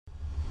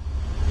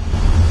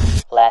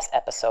last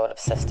episode of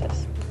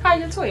Sistas. Hi,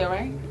 you're Toya,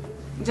 right?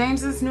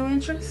 James's new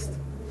interest?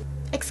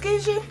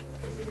 Excuse you?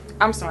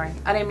 I'm sorry,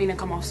 I didn't mean to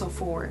come off so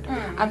forward.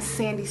 I'm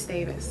Sandy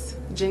Davis,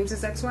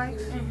 James's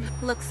ex-wife.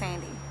 Look,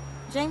 Sandy,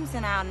 James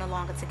and I are no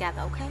longer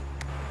together, okay?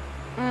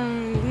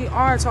 We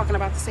are talking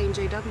about the same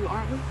JW,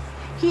 aren't we?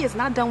 He is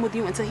not done with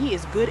you until he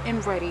is good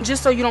and ready.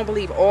 Just so you don't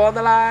believe all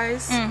the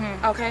lies,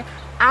 okay?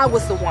 I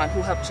was the one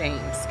who helped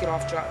James get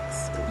off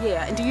drugs.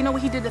 Yeah, and do you know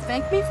what he did to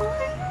thank me for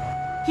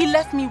it? He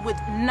left me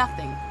with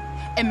nothing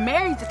and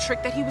married the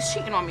trick that he was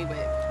cheating on me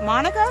with.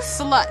 Monica?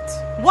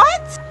 Slut.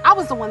 What? I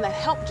was the one that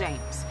helped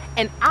James,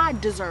 and I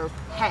deserve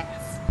half.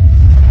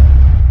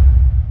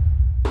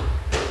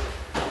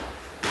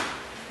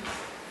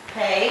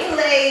 Hey,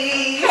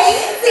 ladies.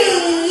 Hey,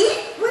 C.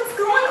 What's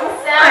going on?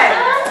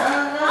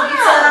 You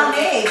tell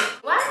me.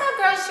 Why my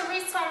girl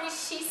Sharice told me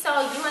she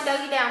saw you and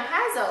Dougie down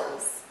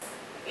Pazos?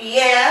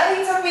 Yeah,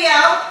 he took me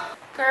out.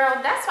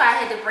 Girl, that's why I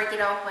had to break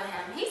it off with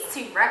him. He's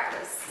too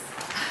reckless.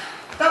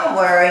 Don't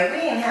worry, we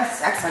didn't have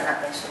sex or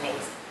nothing,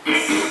 Shanice.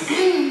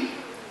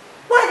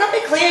 What? Don't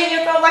be clearing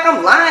your throat like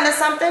I'm lying or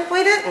something.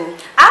 We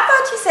didn't. I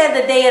thought you said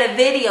the day of the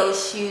video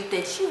shoot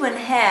that you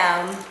wouldn't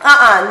have.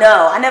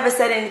 No. I never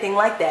said anything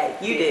like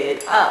that. You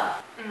did.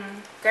 Oh.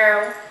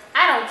 Girl,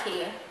 I don't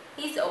care.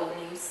 He's old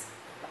news.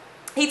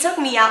 He took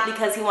me out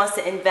because he wants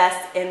to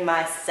invest in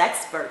my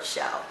Sexpert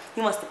show.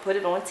 He wants to put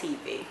it on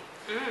TV.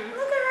 Look at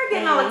her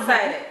getting all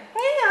excited.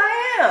 Yeah,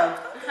 I am.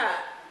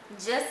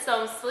 Just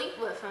don't sleep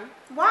with him.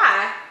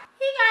 Why?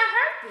 He got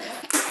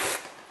herpes.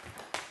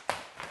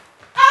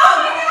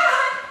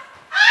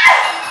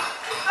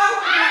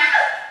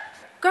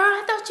 Girl,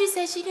 I thought you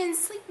said she didn't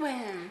sleep with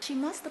him. She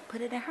must have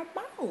put it in her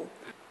bowl.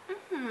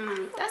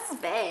 That's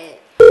bad.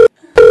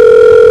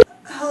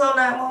 Hello,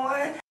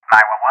 911.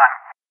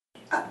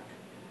 911.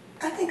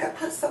 I think I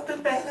put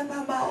something bad in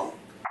my mouth.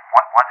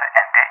 What was it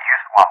and did you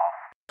swallow?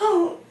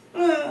 Oh.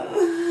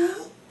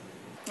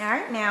 All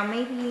right, now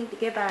maybe you need to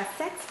give our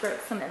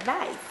Sexpert some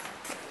advice.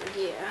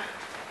 Yeah.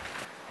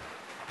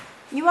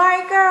 You all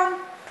right, girl?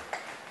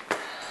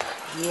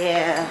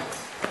 Yeah.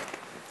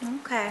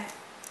 Okay.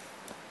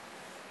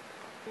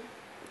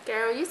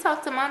 Girl, you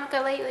talked to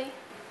Monica lately?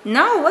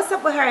 No, what's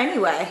up with her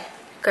anyway?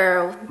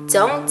 Girl,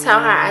 don't tell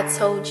her I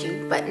told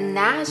you, but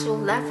Nigel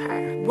left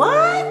her.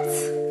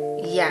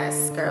 What?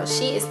 Yes, girl,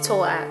 she is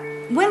tore up.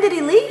 When did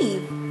he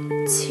leave?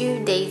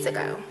 2 days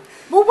ago.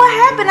 Well, what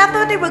happened? I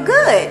thought they were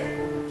good.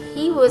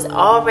 He was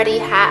already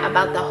hot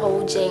about the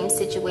whole James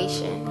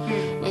situation.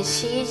 And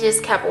she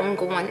just kept on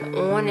going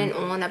on and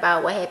on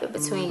about what happened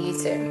between you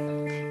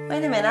two.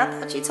 Wait a minute. I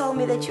thought you told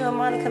me that you and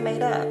Monica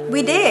made up.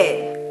 We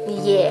did.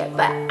 Yeah,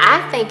 but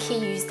I think he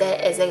used that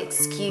as an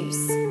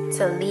excuse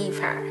to leave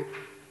her.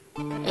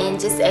 And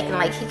just acting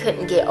like he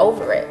couldn't get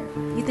over it.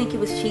 You think he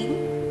was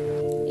cheating?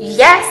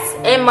 Yes,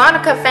 and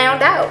Monica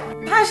found out.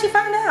 How'd she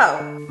find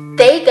out?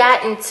 They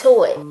got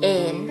into it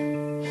and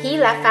he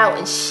left out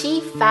and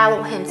she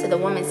followed him to the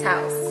woman's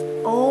house.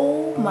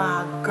 Oh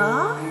my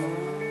God.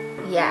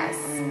 Yes.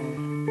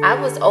 I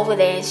was over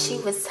there and she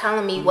was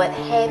telling me what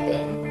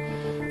happened.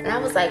 And I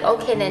was like,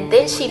 okay,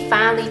 then she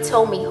finally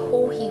told me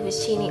who he was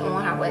cheating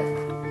on her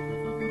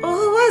with. Well,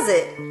 who was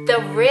it?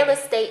 The real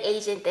estate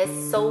agent that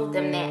sold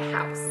them that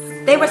house.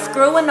 They were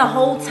screwing the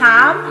whole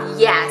time?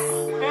 Yes.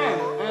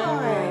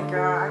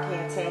 Girl, I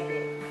can't take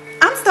it.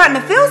 I'm starting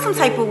to feel some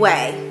type of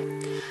way.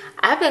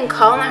 I've been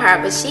calling her,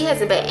 but she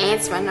hasn't been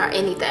answering or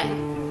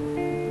anything.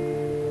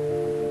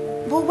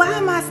 Well, why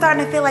am I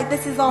starting to feel like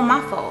this is all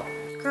my fault?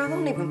 Girl,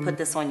 don't even put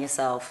this on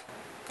yourself.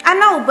 I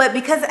know, but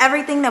because of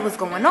everything that was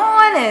going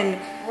on and...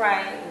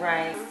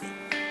 Right.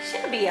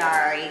 She'll be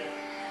alright.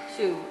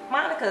 Shoot,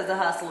 Monica's a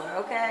hustler,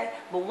 okay?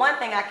 But one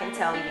thing I can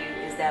tell you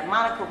is that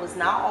Monica was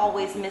not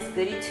always Miss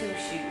Goody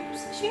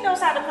Two-Shoes. She knows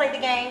how to play the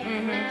game.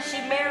 She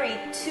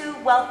married 2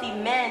 wealthy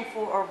men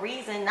for a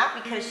reason, not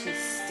because she's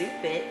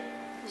stupid.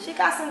 She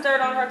got some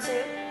dirt on her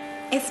too.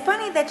 It's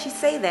funny that you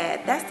say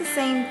that. That's the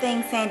same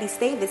thing Sandy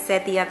Davis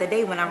said the other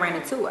day when I ran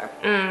into her.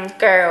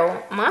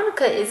 Girl,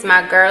 Monica is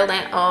my girl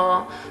and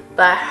all,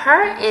 but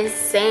her and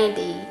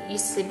Sandy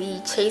used to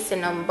be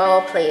chasing them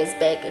ball players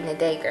back in the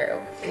day, girl.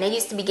 And they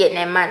used to be getting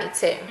that money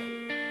too.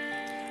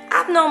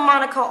 I've known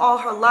Monica all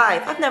her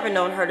life. I've never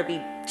known her to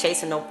be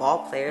chasing no ball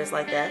players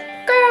like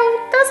that.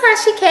 Girl, that's how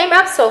she came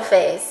up so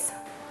fast.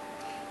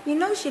 You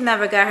know she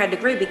never got her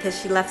degree because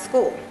she left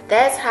school.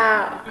 That's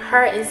how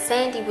her and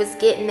Sandy was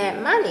getting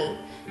that money.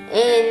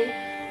 And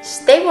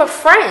they were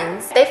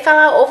friends. They fell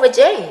out over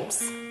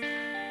James.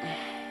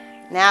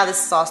 Now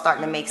this is all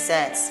starting to make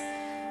sense.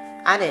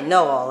 I didn't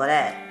know all of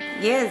that.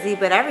 Yeah, Z,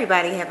 but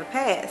everybody have a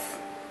past.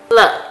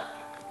 Look,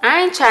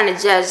 I ain't trying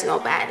to judge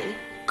nobody.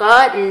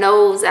 God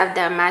knows I've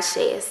done my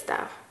share of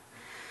stuff.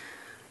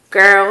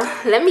 Girl,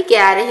 let me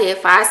get out of here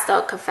before I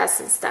start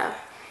confessing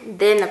stuff.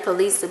 Then the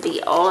police will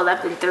be all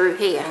up and through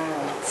here.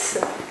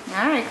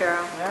 All right,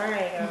 girl.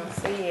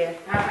 See ya.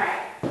 All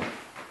right.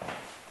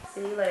 See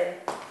you later.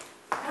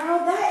 Girl,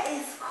 that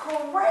is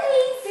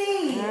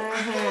crazy. I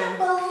can't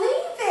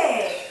believe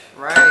it.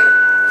 Right.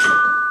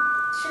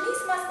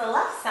 Shanice must have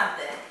left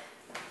something.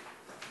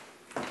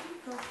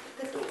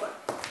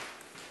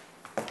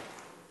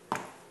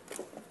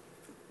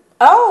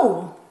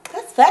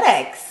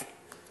 FedEx.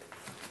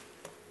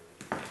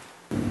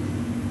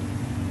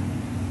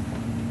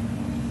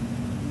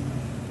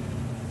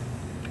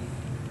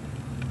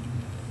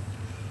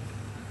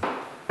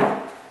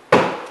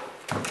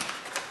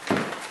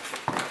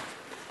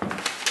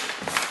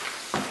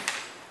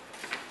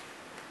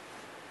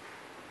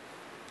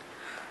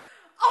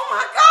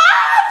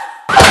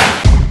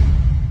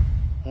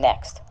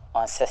 Next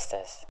on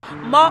Sistas.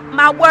 Mark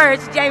my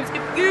words, James.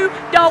 If you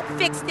don't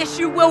fix this,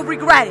 you will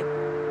regret it.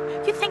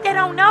 You think they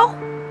don't know?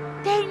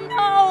 They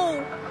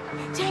know.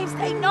 James,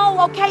 they know,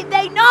 okay?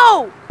 They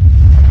know.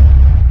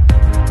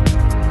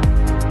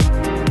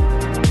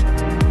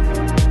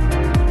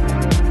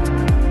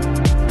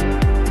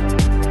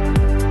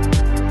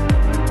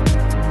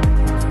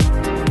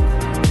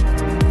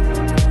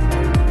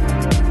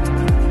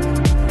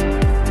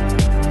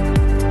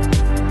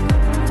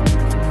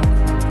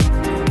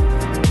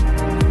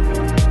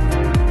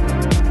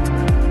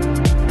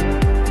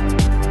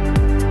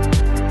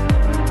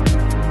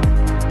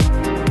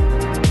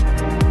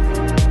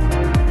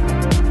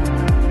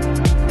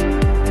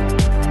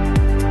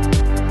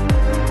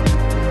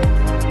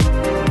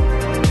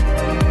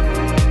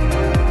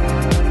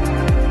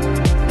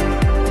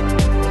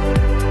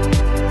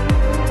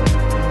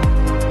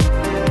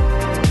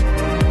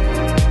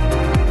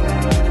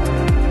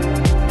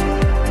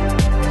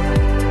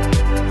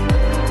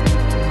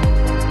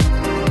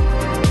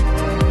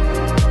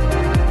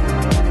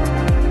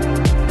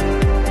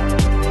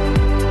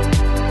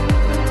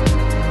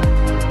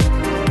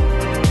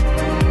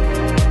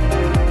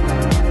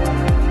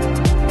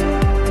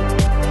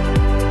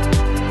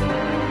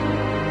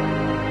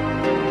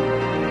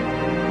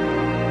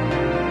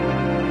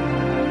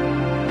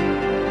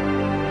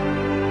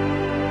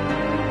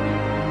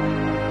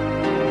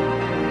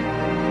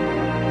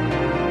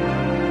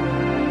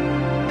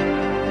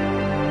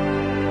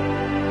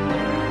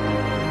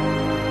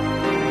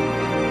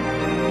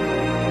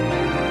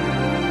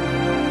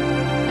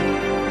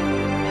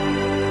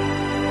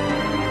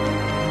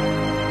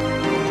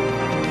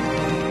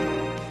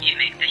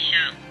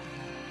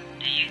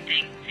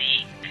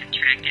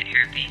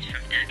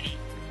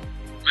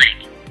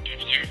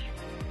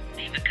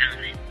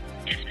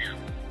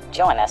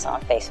 Join us on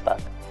Facebook,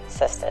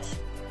 Sistas,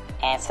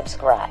 and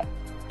subscribe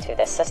to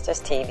the Sistas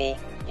TV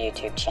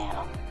YouTube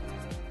channel.